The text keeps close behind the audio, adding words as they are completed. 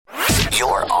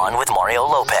You're on with Mario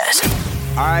Lopez.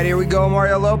 All right, here we go.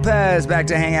 Mario Lopez back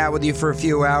to hang out with you for a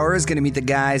few hours. Going to meet the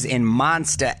guys in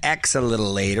Monsta X a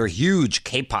little later. Huge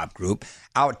K-pop group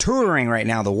out touring right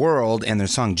now the world, and their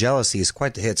song Jealousy is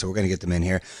quite the hit, so we're going to get them in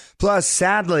here. Plus,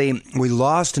 sadly, we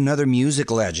lost another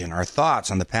music legend. Our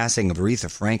thoughts on the passing of Aretha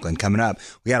Franklin coming up.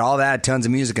 We got all that, tons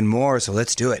of music and more, so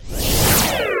let's do it.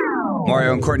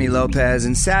 Mario and Courtney Lopez,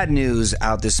 and sad news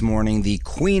out this morning. The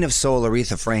Queen of Soul,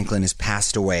 Aretha Franklin, has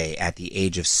passed away at the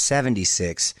age of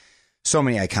 76. So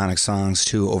many iconic songs,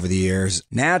 too, over the years.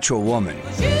 Natural Woman.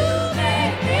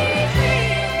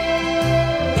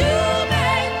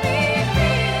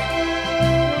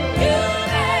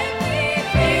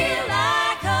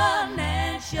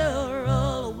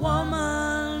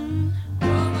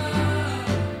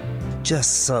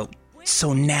 Just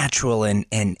so natural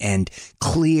and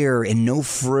clear and no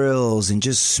frills and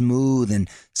just smooth and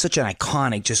such an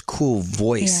iconic, just cool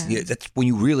voice. Yeah. That's when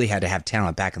you really had to have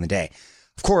talent back in the day.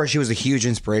 Of course, she was a huge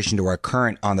inspiration to our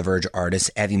current On the Verge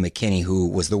artist, Evie McKinney, who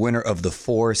was the winner of The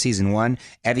Four Season 1.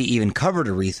 Evie even covered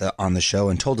Aretha on the show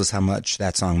and told us how much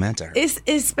that song meant to her.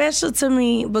 It's special to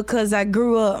me because I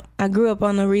grew up on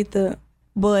Aretha,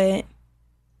 but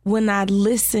when I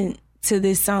listened to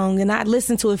this song, and I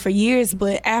listened to it for years,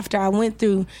 but after I went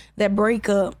through that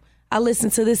breakup, I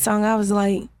listened to this song, I was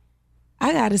like,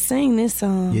 I gotta sing this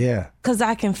song. Yeah. Because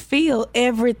I can feel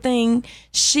everything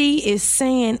she is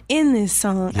saying in this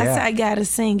song. Yeah. I said, I gotta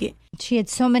sing it. She had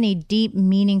so many deep,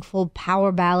 meaningful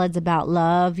power ballads about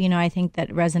love. You know, I think that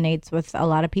resonates with a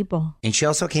lot of people. And she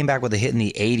also came back with a hit in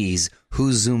the 80s,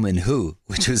 Who's Zooming Who,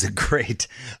 which was a great,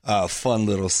 fun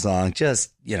little song.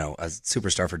 Just, you know, a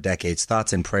superstar for decades.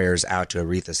 Thoughts and prayers out to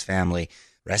Aretha's family.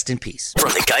 Rest in peace. From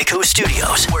the Geico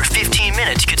Studios, where 15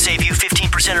 minutes could save you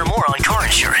 15% or more on car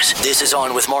insurance. This is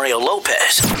On with Mario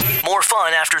Lopez. More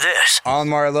fun after this. On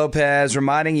Mario Lopez,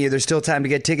 reminding you there's still time to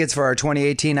get tickets for our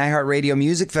 2018 iHeartRadio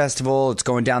Music Festival. It's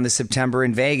going down this September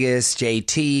in Vegas.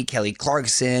 JT, Kelly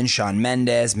Clarkson, Shawn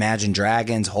Mendes, Imagine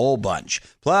Dragons, whole bunch.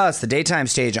 Plus, the daytime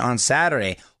stage on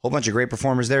Saturday. Whole bunch of great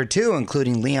performers there, too,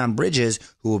 including Leon Bridges,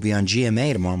 who will be on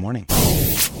GMA tomorrow morning.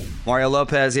 Mario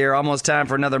Lopez here. Almost time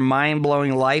for another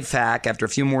mind-blowing life hack. After a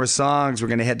few more songs, we're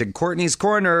going to head to Courtney's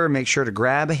Corner. Make sure to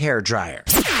grab a hairdryer.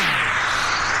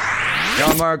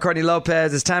 Yo, Mario, Courtney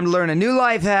Lopez. It's time to learn a new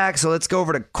life hack. So let's go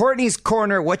over to Courtney's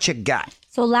Corner. What you got?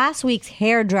 So last week's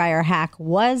hairdryer hack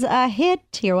was a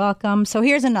hit. You're welcome. So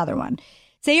here's another one.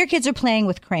 Say your kids are playing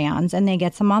with crayons and they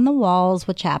get some on the walls,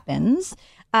 which happens.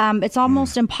 It's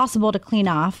almost impossible to clean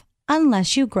off.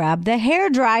 Unless you grab the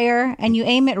hairdryer and you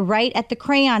aim it right at the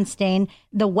crayon stain,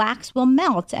 the wax will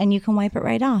melt and you can wipe it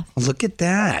right off. Look at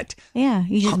that. Yeah,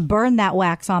 you just burn that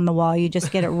wax on the wall. You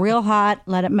just get it real hot,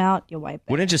 let it melt, you wipe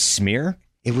it. Wouldn't it just smear?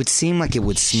 It would seem like it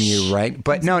would smear, right?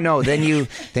 But no. Then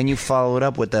you follow it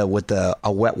up with a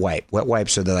wet wipe. Wet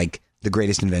wipes are the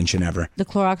greatest invention ever. The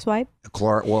Clorox wipe?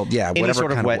 Whatever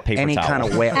sort of kind wet paper any towel. kind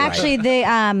of wet Actually, wipe.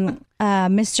 the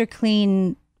Mr.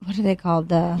 Clean, what are they called?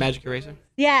 The Magic eraser?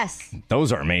 Yes.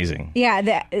 Those are amazing.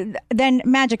 Yeah, then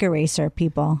magic eraser,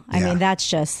 people. I mean, that's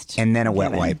just... And then a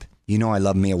wet wipe. You know I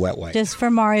love me a wet wipe. Just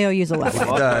for Mario, use a wet wipe.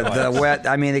 The wet,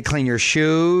 I mean, they clean your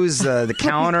shoes, the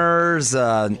counters,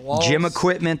 gym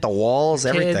equipment, the walls,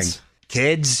 everything.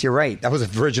 Kids, you're right. That was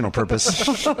the original purpose.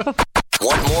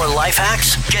 Want more life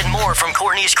hacks? Get more from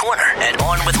Courtney's Corner at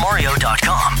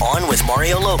OnWithMario.com. On with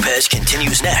Mario Lopez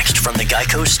continues next from the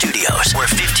Geico Studios, where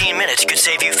 15 minutes could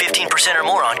save you 15% or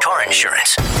more on car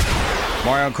insurance.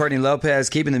 Mario and Courtney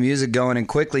Lopez keeping the music going and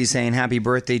quickly saying happy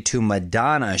birthday to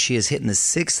Madonna. She is hitting the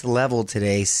 6th level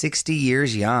today, 60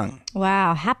 years young.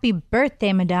 Wow. Happy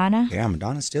birthday, Madonna. Yeah,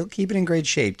 Madonna's still keeping in great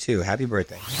shape, too. Happy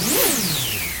birthday.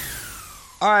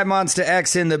 All right, Monsta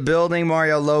X in the building.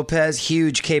 Mario Lopez,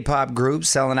 huge K-pop group,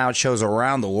 selling out shows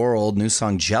around the world. New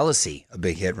song, Jealousy, a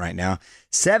big hit right now.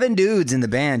 7 dudes in the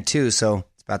band, too, so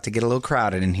it's about to get a little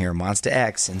crowded in here. Monsta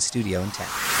X in studio in town.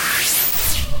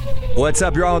 What's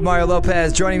up? You're on with Mario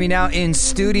Lopez. Joining me now in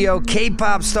studio,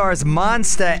 K-pop stars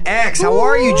Monsta X. How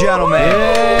are you, gentlemen?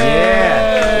 Yeah.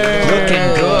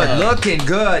 Looking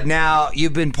good. Now,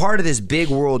 you've been part of this big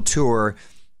world tour.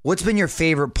 What's been your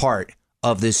favorite part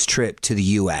of this trip to the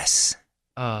U.S.?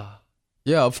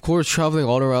 Yeah, of course, traveling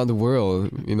all around the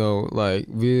world. You know, like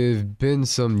we've been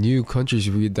some new countries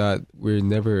that we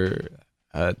never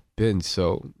had been,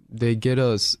 so they gave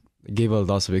us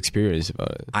lots of experience about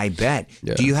it. I bet.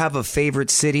 Yeah. Do you have a favorite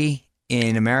city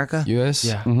in America? U.S.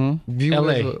 Yeah. Mm-hmm.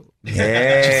 LA. LA.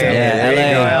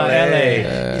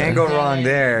 Can't go wrong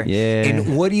there. Yeah.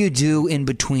 And what do you do in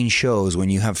between shows when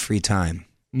you have free time?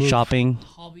 Shopping.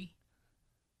 Hobby.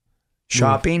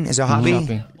 Shopping is a hobby?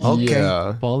 Shopping. Okay.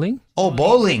 Yeah. Bowling? Oh,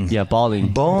 bowling. Yeah, bowling.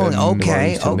 Bowling. And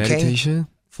Okay. going to Okay. Meditation.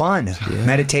 Fun.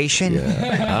 Meditation.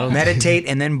 I don't Meditate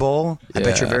and then bowl. I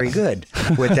bet you're Yeah. very good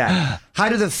with that. How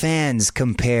do the fans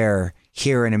compare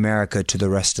here in America to the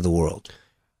rest of the world?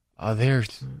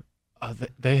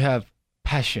 They have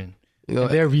passion. You know,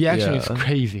 Their reaction is yeah.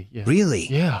 crazy. Yeah. Really?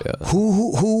 Yeah.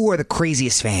 Who are the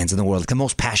craziest fans in the world? The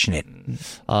most passionate?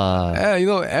 Yeah, you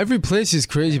know, every place is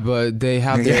crazy, but they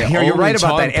have their You're own right about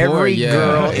charm that. Every for it.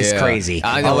 girl is crazy.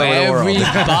 I know, all over the world.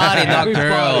 everybody, not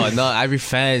girl. Not every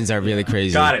fans are really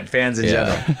crazy. Got it. Fans in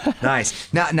Yeah. general. Nice.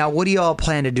 Now, what do you all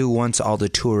plan to do once all the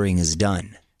touring is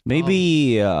done?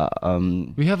 Maybe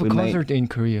We have a concert in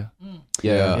Korea.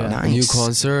 Yeah, Yeah. a new Nice.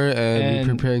 concert, and we're And-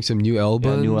 preparing some new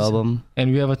albums. new album.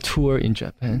 And we have a tour in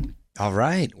Japan. All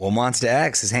right. Well, Monsta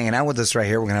X is hanging out with us right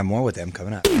here. We're going to have more with them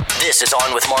coming up. This is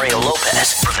On with Mario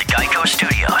Lopez from the Geico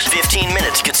Studios. 15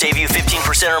 minutes could save you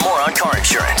 15% or more on car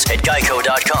insurance at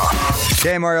geico.com.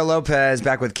 Hey, Mario Lopez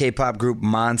back with K-pop group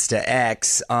Monsta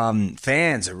X.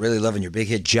 Fans are really loving your big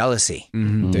hit, Jealousy.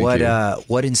 Thank you.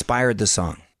 What inspired the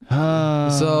song?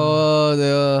 So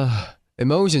the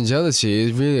emotion jealousy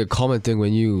is really a common thing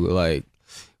when you like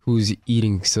who's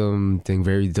eating something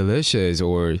very delicious,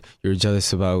 or you're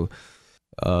jealous about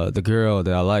the girl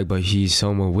that I like, but he's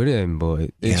someone with him.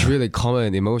 But it's Yeah. really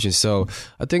common emotion. So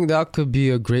I think that could be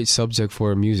a great subject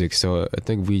for music. So I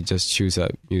think we just choose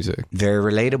that music. Very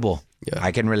relatable. Yeah.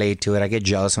 I can relate to it. I get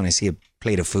jealous when I see a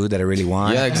plate of food that I really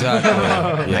want. Yeah, exactly.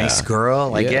 Yeah. Nice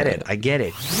girl. I get Yeah.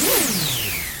 it.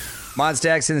 Monsta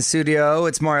X in the studio.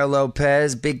 It's Mario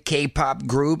Lopez, big K-pop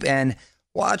group. And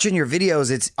watching your videos,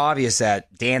 it's obvious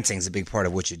that dancing is a big part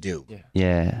of what you do.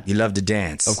 Yeah. You love to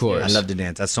dance. Of course. I love to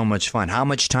dance. That's so much fun. How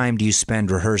much time do you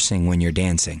spend rehearsing when you're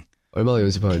dancing? 얼마나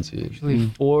연습하는지. Usually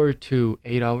 4 to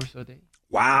 8 hours a day.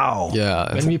 Wow.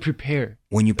 Yeah. When we prepare.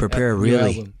 When you prepare, New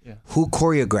really? album, yeah. Who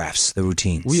choreographs the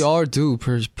routines? We all do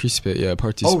participate. Yeah,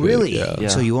 participate. Oh, really? Yeah.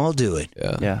 So you all do it?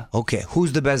 Yeah. Yeah. Okay.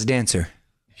 Who's the best dancer?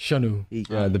 Shanu.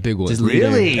 Yeah, the big one. Just leader.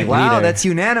 Really? Wow, Leader. that's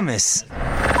unanimous.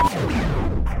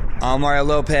 I'm Mario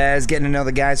Lopez, getting to know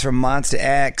the guys from Monsta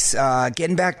X.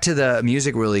 Getting back to the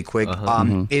music really quick.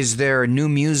 Is there new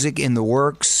music in the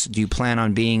works? Do you plan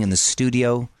on being in the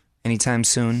studio anytime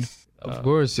soon? Of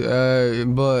course,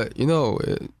 but you know,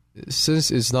 since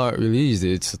it's not released,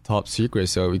 it's a top secret,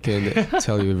 so we can't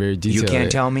tell you very You detailed.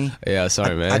 can't tell me? Yeah,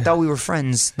 sorry, man. I thought we were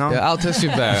friends. No? Yeah, I'll text you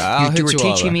back. I'll You hit were you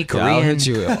teaching up. me Yeah, I'll Korean. hit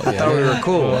you up. I thought we Yeah. were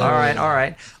cool. All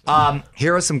right.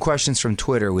 Here are some questions from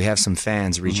Twitter. We have some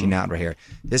fans reaching out right here.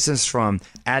 This is from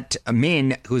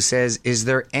 @Min, who says, "Is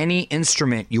there any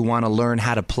instrument you want to learn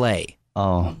how to play?"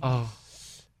 Oh. Oh,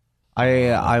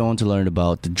 I want to learn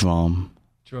about the drum.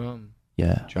 drum.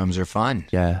 Yeah. Drums are fun.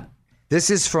 Yeah. This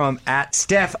is from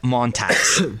 @Steph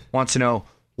Montax. Wants to know,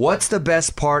 what's the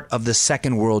best part of the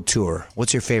second world tour?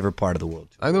 What's your favorite part of the world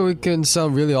tour? I know it can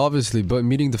sound really obviously, but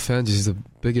meeting the fans is the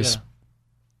biggest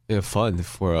fun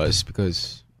for us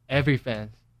because Every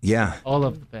fan. Yeah, All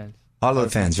of the fans. all of the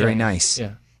fans. Very nice.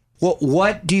 Yeah. Well,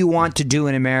 what do you want to do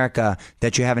in America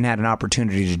that you haven't had an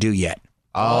opportunity to do yet?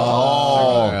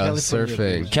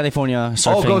 surfing. California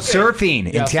surfing. Oh, go surfing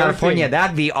in Yeah, California. surfing.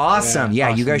 That'd be awesome. Yeah,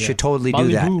 you awesome, guys yeah. should totally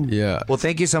do that. Malibu. Yeah. Well,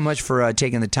 thank you so much for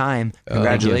taking the time.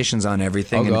 Congratulations on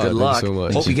everything Oh, and God, good thank you luck. so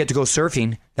much. Hope you get to go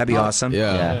surfing. That'd be awesome.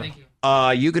 Yeah.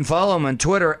 You can follow him on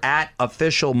Twitter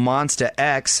 @official Monsta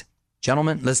X.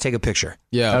 Gentlemen, let's take a picture.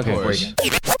 Yeah, Okay. of course.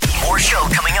 More show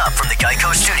coming up from the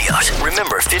Geico Studios.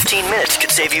 Remember, 15 minutes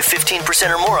could save you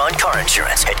 15% or more on car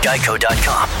insurance at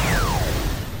geico.com.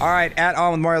 All right,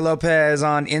 @On with Mario Lopez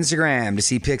on Instagram to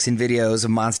see pics and videos of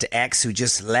Monsta X, who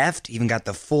just left. Even got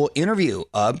the full interview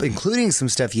up, including some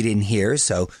stuff you didn't hear.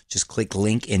 So just click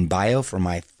link in bio for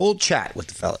my full chat with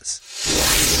the fellas.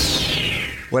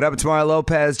 What up, it's Mario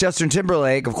Lopez. Justin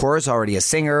Timberlake, of course, already a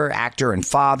singer, actor, and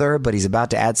father, but he's about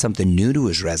to add something new to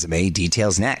his resume.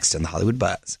 Details next on the Hollywood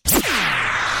Buzz.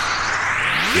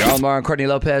 You're on Mario and Courtney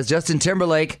Lopez. Justin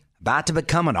Timberlake, about to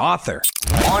become an author.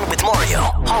 On with Mario,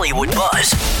 Hollywood Buzz.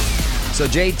 So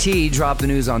JT dropped the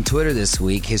news on Twitter this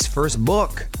week. His first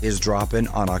book is dropping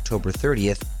on October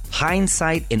 30th.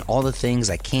 Hindsight in All the Things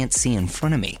I Can't See in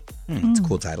Front of Me. It's a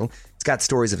cool title. It's got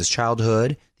stories of his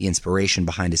childhood, the inspiration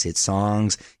behind his hit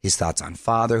songs, his thoughts on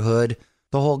fatherhood,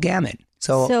 the whole gamut.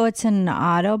 So it's an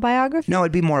autobiography? No,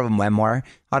 it'd be more of a memoir.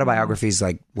 Autobiography is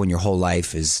like when your whole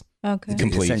life is Okay.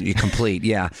 complete,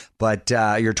 yeah. But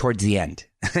you're towards the end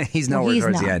He's nowhere he's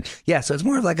towards the not. end. Yeah, so it's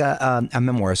more of like a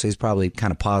memoir. So he's probably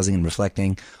kind of pausing and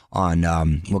reflecting on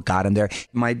what got him there. It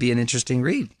might be an interesting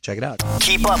read. Check it out.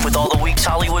 Keep up with all the week's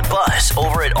Hollywood buzz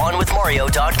over at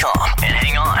OnWithMario.com. And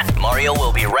hang on, Mario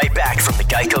will be right back from the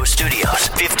Geico Studios.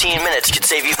 15 minutes could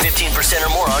save you 15% or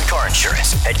more on car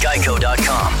insurance at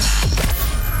Geico.com.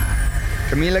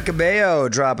 Camila Cabello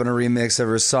dropping a remix of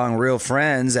her song Real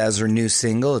Friends as her new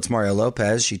single. It's Mario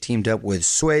Lopez. She teamed up with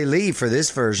Sway Lee for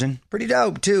this version. Pretty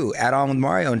dope, too. Add On With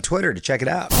Mario on Twitter to check it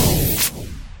out.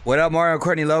 What up, Mario and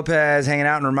Courtney Lopez hanging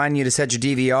out and reminding you to set your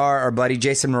DVR. Our buddy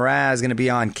Jason Mraz is going to be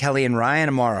on Kelly and Ryan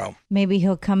tomorrow. Maybe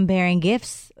he'll come bearing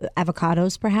gifts,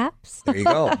 avocados perhaps. There you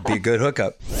go. Be a good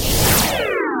hookup.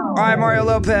 All right, Mario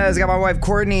Lopez. Got my wife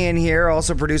Courtney in here.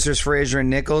 Also producers Fraser and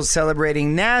Nichols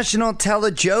celebrating National Tell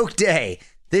a Joke Day.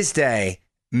 This day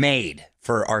made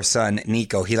for our son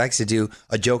Nico. He likes to do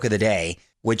a joke of the day,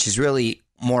 which is really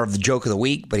more of the joke of the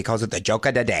week, but he calls it the joke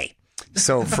of the day.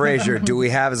 So, Fraser, do we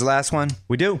have his last one?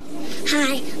 We do.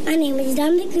 Hi, my name is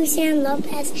Dominic Lucian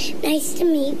Lopez. Nice to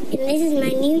meet you. And this is my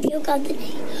new joke of the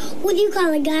day. What do you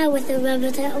call a guy with a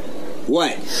rubber toe?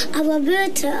 What? A rubber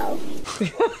toe.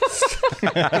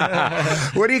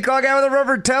 What do you call a guy with a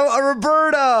rubber toe? A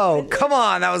Roberto. Come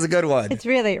on, that was a good one. It's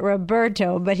really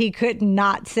Roberto, but he could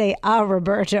not say a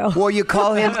Roberto. Well, you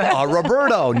call him a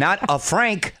Roberto, not a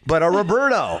Frank, but a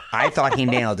Roberto. I thought he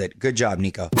nailed it. Good job,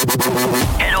 Nico.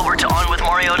 Head over to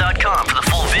OnWithMario.com for the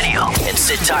full video and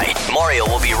sit tight. Mario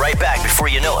will be right back before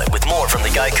you know it with more from the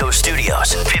Geico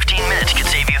Studios. 15 minutes could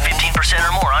save you 15%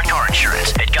 or more on car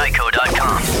insurance at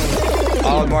Geico.com.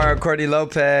 All Mario Courtney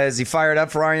Lopez. He fired up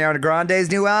for Ariana Grande's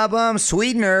new album,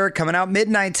 Sweetener, coming out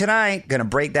midnight tonight. Gonna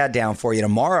break that down for you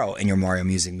tomorrow in your Mario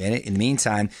Music Minute. In the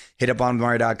meantime, hit up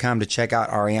OnWithMario.com to check out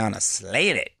Ariana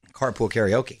slaying it. Carpool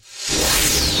karaoke.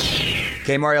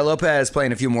 Okay, Mario Lopez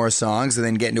playing a few more songs and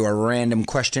then get into a random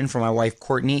question from my wife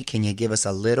Courtney. Can you give us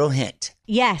a little hint?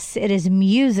 Yes, it is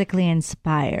musically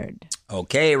inspired.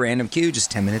 Okay, random cue,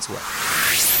 just 10 minutes away.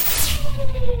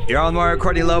 You're on Mario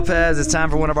Courtney Lopez. It's time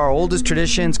for one of our oldest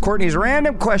traditions, Courtney's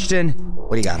random question.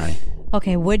 What do you got, honey?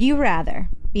 Okay, would you rather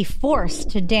be forced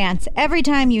to dance every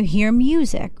time you hear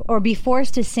music or be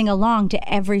forced to sing along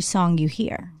to every song you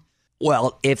hear?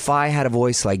 Well, if I had a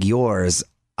voice like yours,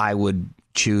 I would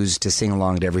choose to sing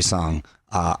along to every song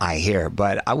I hear,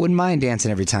 but I wouldn't mind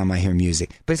dancing every time I hear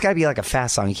music. But it's got to be like a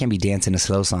fast song. You can't be dancing to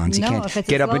slow songs. You No, can't if it's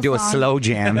a get up slow and do a song- slow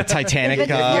jam. Titanic. If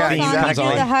it's a slow yeah, song, exactly. you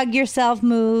do the hug yourself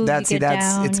move. you get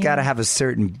down, it's got to have a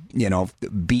certain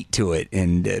beat to it,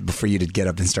 and for you to get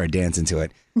up and start dancing to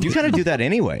it. You kind of do that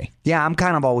anyway. Yeah, I'm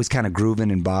kind of always kind of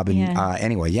grooving and bobbing. Yeah.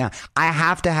 Anyway, yeah, I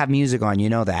have to have music on. You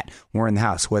know that we're in the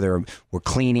house, whether we're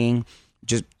cleaning,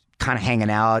 just kind of hanging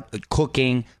out,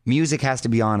 cooking. Music has to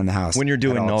be on in the house When you're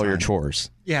doing at all your times. chores.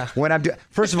 Yeah. When I'm doing,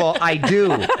 first of all, I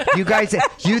do. You guys,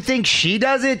 you think she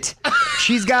does it?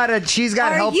 She's got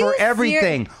Are help you for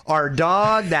everything. Our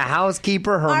dog, the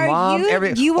housekeeper, her Are mom,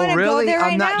 you- you wanna go really? there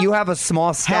right I'm not. now? You have a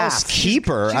small staff.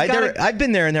 Housekeeper. She's gotta- I've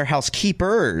been there and they're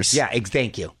housekeepers. Yeah.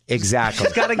 Thank you. Exactly.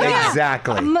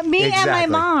 Exactly. Me and my Exactly.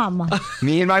 mom.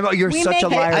 Me and my mom. You're We such a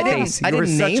make it liar up. face. I You're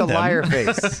didn't such name a them. liar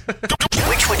face.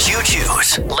 Which would you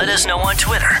choose? Let us know on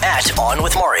Twitter at On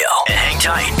With Mario. And hang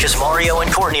tight, because Mario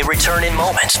and Courtney return in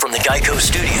moments from the Geico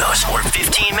Studios, where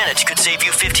 15 minutes could save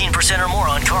you 15% or more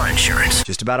on car insurance.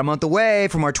 Just about a month away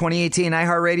from our 2018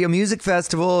 iHeartRadio Music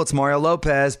Festival. It's Mario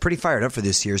Lopez. Pretty fired up for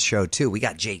this year's show, too. We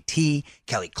got JT,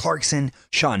 Kelly Clarkson,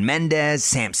 Shawn Mendes,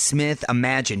 Sam Smith,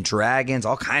 Imagine Dragons,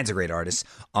 all kinds of great artists.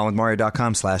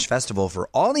 OnWithMario.com/festival for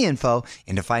all the info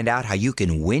and to find out how you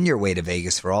can win your way to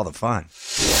Vegas for all the fun.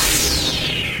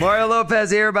 Mario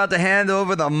Lopez here, about to hand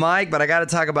over the mic, but I got to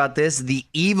talk about this. The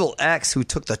evil ex who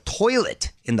took the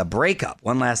toilet in the breakup.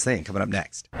 One last thing coming up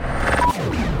next.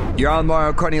 You're on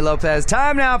Mario Courtney Lopez.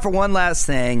 Time now for one last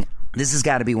thing. This has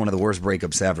got to be one of the worst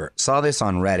breakups ever. Saw this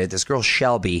on Reddit. This girl,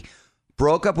 Shelby,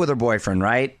 broke up with her boyfriend,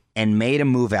 right? And made him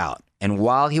move out. And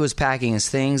while he was packing his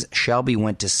things, Shelby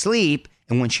went to sleep.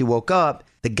 And when she woke up,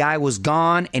 the guy was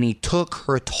gone and he took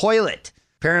her toilet.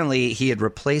 Apparently, he had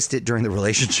replaced it during the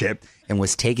relationship and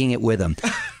was taking it with him.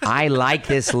 I like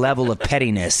this level of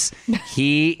pettiness.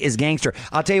 He is gangster.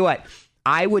 I'll tell you what,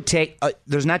 I would take,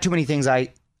 there's not too many things I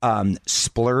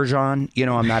splurge on. You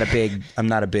know, I'm not a big,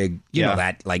 you know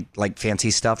that, like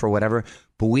fancy stuff or whatever.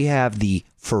 But we have the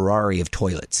Ferrari of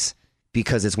toilets.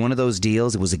 Because it's one of those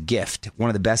deals. It was a gift. One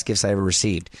of the best gifts I ever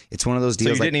received. It's one of those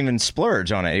deals. So you didn't even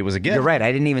splurge on it. It was a gift. You're right.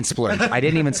 I didn't even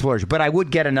splurge. But I would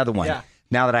get another one. Yeah.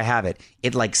 Now that I have it,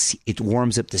 it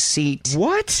warms up the seat.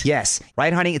 What? Yes.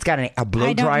 Right, honey? It's got a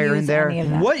blow dryer in there.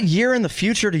 What year in the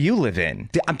future do you live in?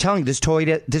 I'm telling you, this toy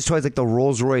is like the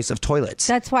Rolls Royce of toilets.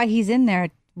 That's why he's in there.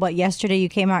 What, yesterday you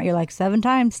came out, you're like 7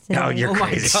 times today. No, you're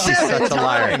crazy. She's such a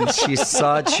liar. She's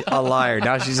such a liar.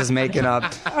 Now she's just making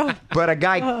up. But a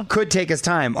guy could take his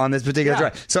time on this particular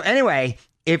toy. So anyway,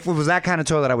 if it was that kind of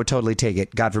toilet, I would totally take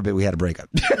it. God forbid we had a breakup.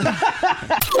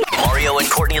 Mario and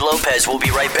Courtney Lopez will be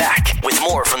right back with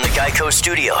more from the Geico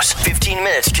Studios. 15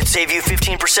 minutes could save you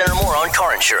 15% or more on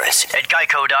car insurance at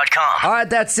geico.com. All right,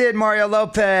 that's it. Mario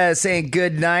Lopez saying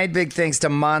good night. Big thanks to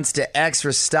Monsta X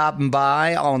for stopping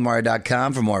by.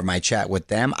 OnWithMario.com for more of my chat with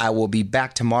them. I will be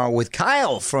back tomorrow with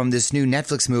Kyle from this new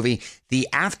Netflix movie, The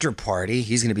After Party.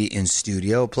 He's going to be in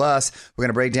studio. Plus, we're going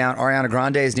to break down Ariana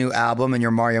Grande's new album and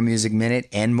your Mario Music Minute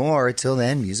and more. Till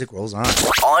then, music rolls on.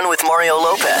 On with Mario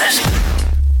Lopez.